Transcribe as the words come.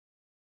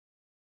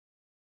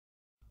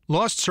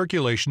Lost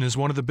circulation is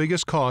one of the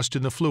biggest costs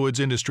in the fluids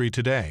industry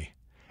today.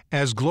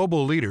 As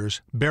global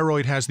leaders,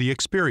 Baroid has the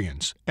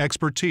experience,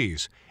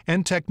 expertise,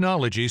 and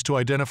technologies to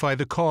identify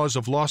the cause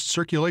of lost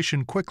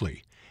circulation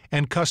quickly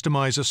and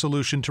customize a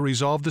solution to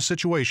resolve the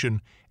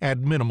situation at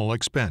minimal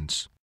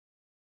expense.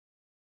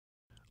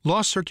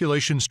 Lost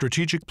circulation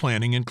strategic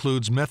planning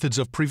includes methods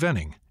of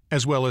preventing,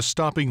 as well as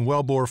stopping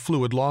wellbore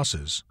fluid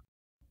losses.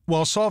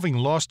 While solving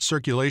lost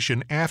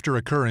circulation after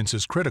occurrence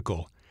is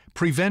critical,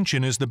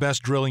 prevention is the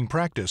best drilling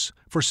practice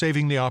for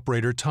saving the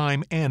operator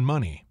time and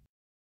money.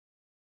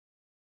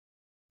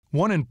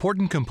 One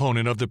important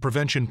component of the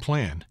prevention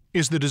plan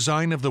is the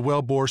design of the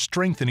wellbore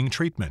strengthening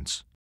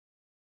treatments.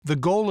 The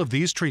goal of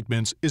these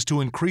treatments is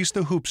to increase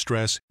the hoop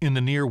stress in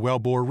the near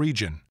wellbore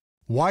region,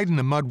 widen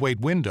the mud weight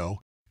window,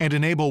 and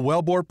enable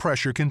wellbore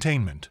pressure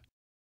containment.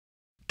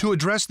 To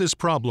address this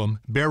problem,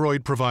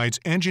 Baroid provides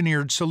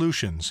engineered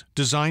solutions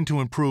designed to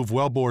improve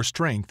wellbore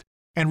strength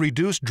and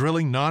reduce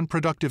drilling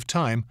non-productive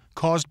time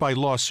caused by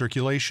lost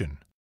circulation.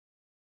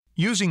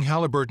 Using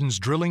Halliburton's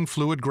Drilling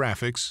Fluid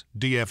Graphics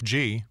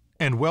 (DFG)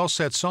 and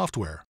WellSet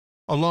software,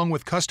 along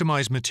with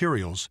customized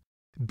materials,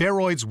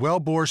 Baroid's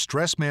wellbore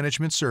stress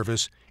management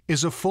service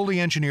is a fully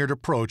engineered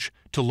approach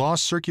to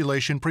lost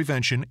circulation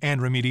prevention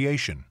and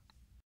remediation.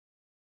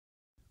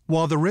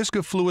 While the risk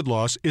of fluid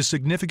loss is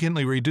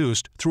significantly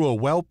reduced through a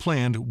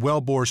well-planned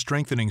wellbore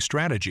strengthening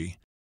strategy,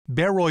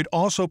 Baroid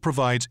also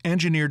provides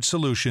engineered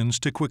solutions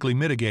to quickly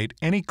mitigate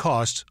any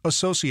costs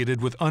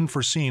associated with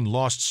unforeseen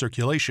lost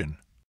circulation.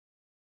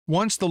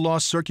 Once the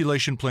lost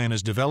circulation plan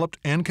is developed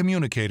and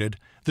communicated,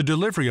 the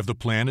delivery of the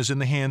plan is in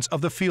the hands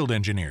of the field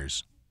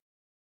engineers.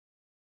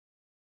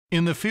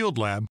 In the field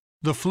lab,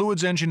 the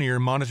fluids engineer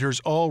monitors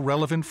all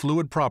relevant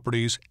fluid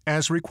properties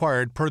as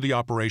required per the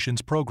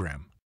operations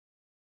program.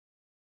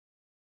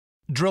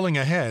 Drilling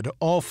ahead,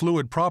 all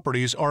fluid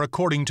properties are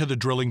according to the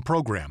drilling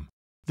program.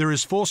 There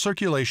is full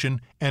circulation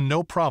and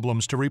no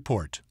problems to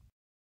report.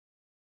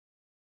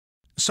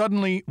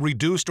 Suddenly,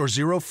 reduced or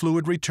zero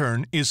fluid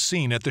return is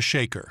seen at the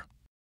shaker.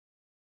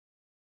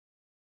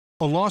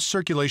 A lost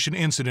circulation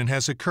incident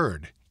has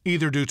occurred,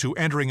 either due to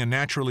entering a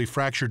naturally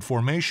fractured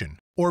formation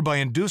or by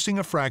inducing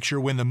a fracture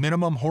when the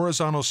minimum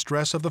horizontal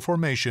stress of the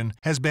formation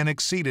has been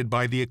exceeded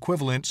by the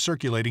equivalent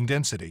circulating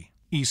density,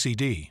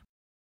 ECD.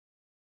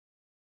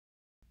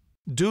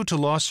 Due to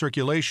lost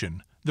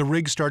circulation, the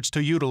rig starts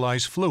to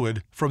utilize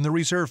fluid from the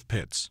reserve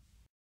pits.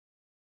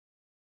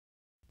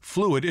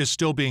 Fluid is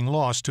still being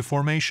lost to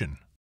formation.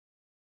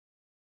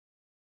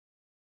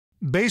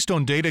 Based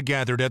on data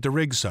gathered at the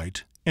rig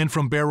site and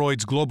from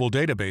Baroid's global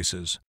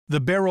databases,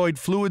 the Baroid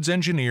Fluids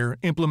Engineer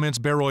implements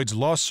Baroid's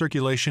lost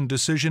circulation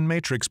decision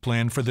matrix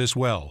plan for this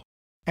well.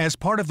 As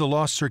part of the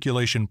lost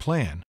circulation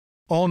plan,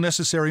 all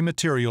necessary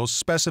materials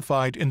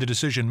specified in the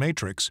decision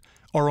matrix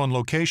are on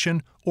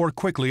location or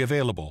quickly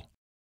available.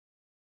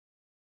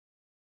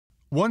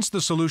 Once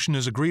the solution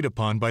is agreed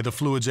upon by the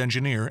fluids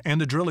engineer and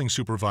the drilling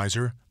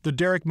supervisor, the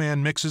derrick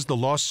man mixes the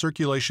lost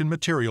circulation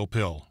material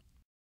pill.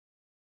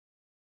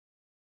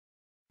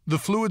 The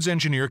fluids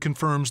engineer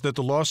confirms that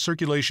the lost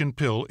circulation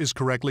pill is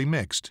correctly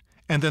mixed,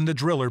 and then the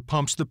driller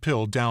pumps the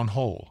pill down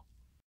hole.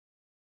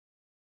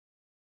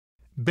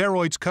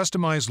 Baroid's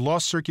customized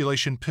lost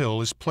circulation pill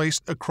is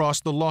placed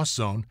across the loss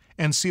zone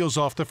and seals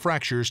off the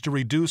fractures to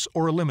reduce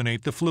or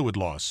eliminate the fluid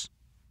loss.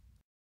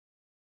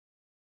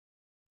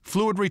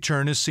 Fluid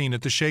return is seen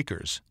at the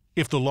shakers.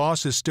 If the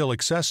loss is still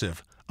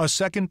excessive, a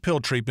second pill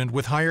treatment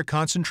with higher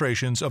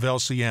concentrations of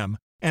LCM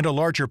and a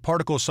larger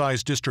particle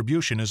size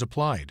distribution is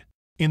applied.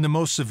 In the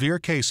most severe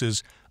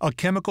cases, a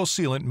chemical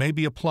sealant may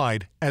be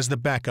applied as the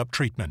backup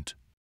treatment.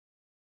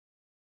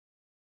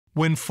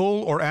 When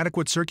full or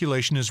adequate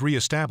circulation is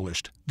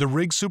re-established, the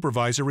rig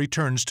supervisor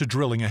returns to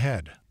drilling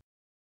ahead.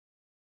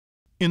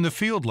 In the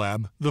field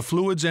lab, the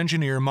fluids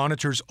engineer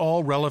monitors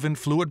all relevant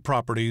fluid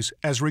properties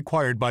as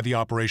required by the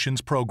operations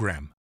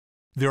program.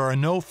 There are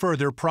no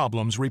further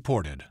problems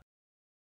reported.